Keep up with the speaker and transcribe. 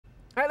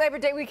Our Labor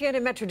Day weekend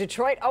in Metro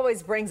Detroit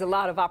always brings a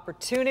lot of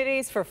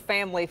opportunities for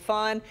family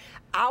fun.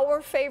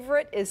 Our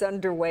favorite is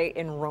underway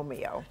in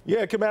Romeo.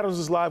 Yeah, Kim Adams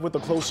is live with a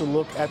closer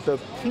look at the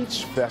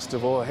Peach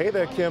Festival. Hey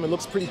there, Kim. It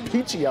looks pretty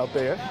peachy out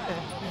there.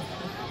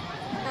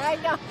 I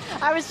know.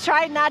 I was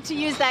trying not to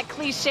use that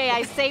cliche.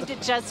 I saved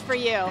it just for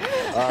you. All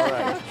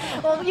right.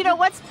 Well, you know,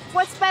 what's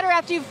better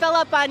after you fill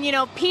up on,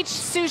 peach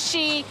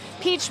sushi,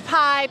 peach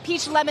pie,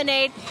 peach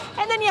lemonade,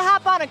 and then you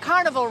hop on a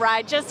carnival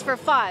ride just for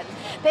fun.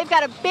 They've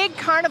got a big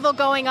carnival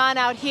going on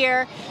out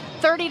here.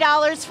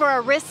 $30 for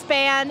a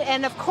wristband,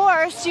 and of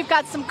course, you've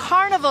got some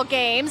carnival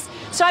games.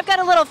 So I've got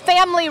a little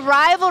family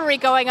rivalry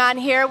going on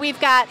here. We've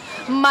got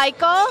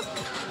Michael,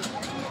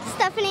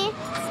 Stephanie,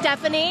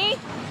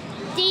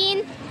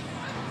 Dean,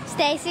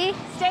 Stacy.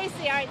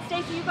 All right,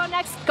 Stacy, you go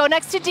next. Go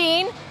next to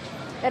Dean.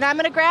 And I'm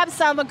going to grab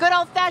a good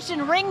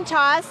old-fashioned ring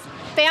toss,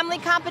 family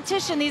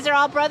competition. These are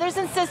all brothers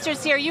and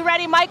sisters here. You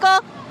ready, Michael?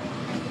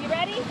 You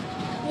ready?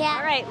 Yeah.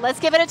 All right, let's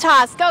give it a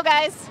toss. Go,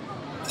 guys.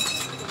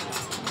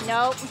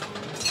 Nope.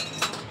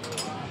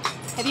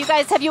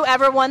 Have you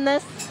ever won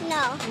this?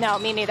 No. No,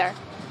 me neither.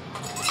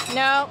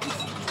 No.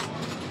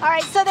 All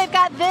right, so they've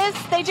got this.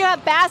 They do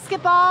have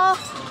basketball.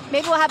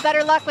 Maybe we'll have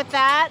better luck with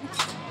that.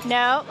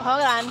 No,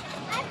 hold on.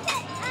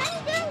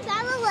 I'm doing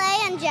ballet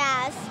and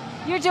jazz.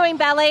 You're doing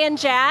ballet and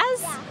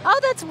jazz? Yeah. Oh,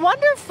 that's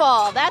wonderful.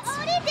 I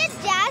already did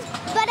jazz,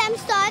 but I'm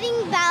starting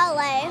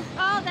ballet.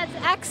 Oh, that's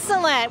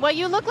excellent. Well,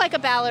 you look like a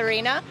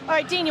ballerina. All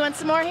right, Dean, you want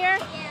some more here?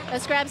 Yeah.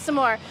 Let's grab some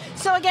more.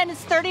 So again,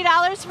 it's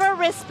 $30 for a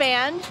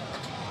wristband.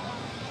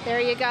 There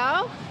you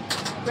go.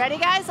 Ready,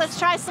 guys? Let's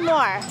try some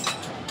more.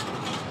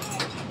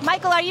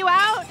 Michael, are you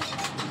out?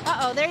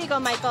 Uh-oh, there you go,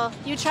 Michael.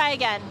 You try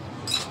again.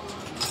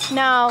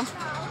 No.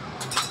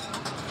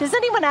 Does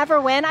anyone ever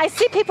win? I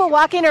see people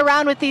walking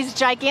around with these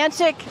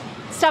gigantic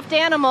stuffed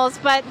animals,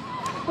 but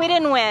we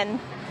didn't win.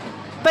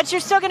 But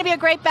you're still going to be a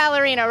great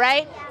ballerina,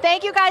 right?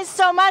 Thank you guys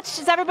so much.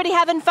 Is everybody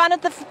having fun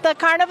at the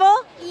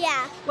carnival?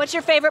 Yeah. What's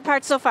your favorite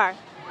part so far?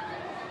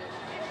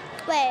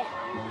 Wait,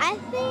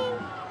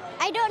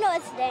 I don't know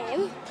its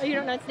name. Oh, you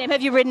don't know its name.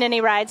 Have you ridden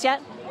any rides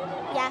yet?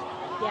 Yeah.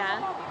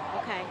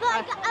 Yeah. Okay.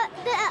 But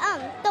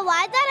the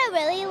ride that I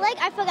really like,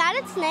 I forgot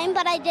its name,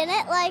 but I did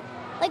it like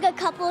a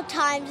couple of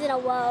times in a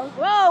row.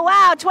 Whoa,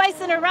 wow, twice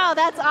in a row.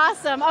 That's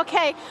awesome.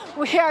 Okay,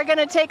 we are going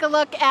to take a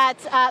look at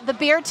the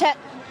beer tent.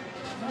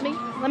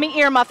 Let me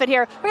earmuff it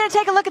here. We're going to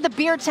take a look at the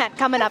beer tent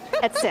coming up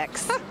at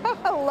 6.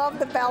 I love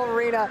the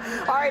ballerina.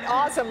 All right,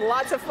 awesome.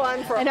 Lots of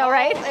fun for all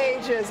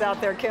ages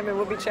out there, Kim, and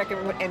we'll be checking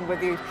in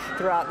with you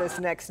throughout this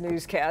next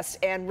newscast.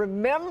 And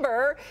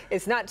remember,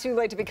 it's not too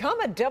late to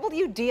become a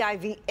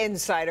WDIV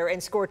insider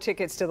and score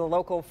tickets to the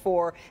Local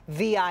 4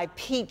 VI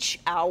Peach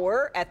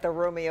Hour at the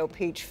Romeo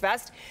Peach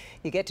Fest.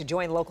 You get to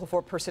join Local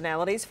 4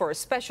 personalities for a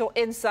special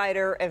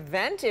insider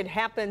event. It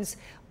happens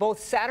both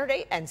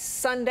Saturday and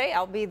Sunday.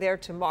 I'll be there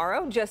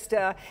tomorrow. Just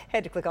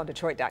head to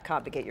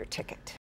clickondetroit.com to get your ticket.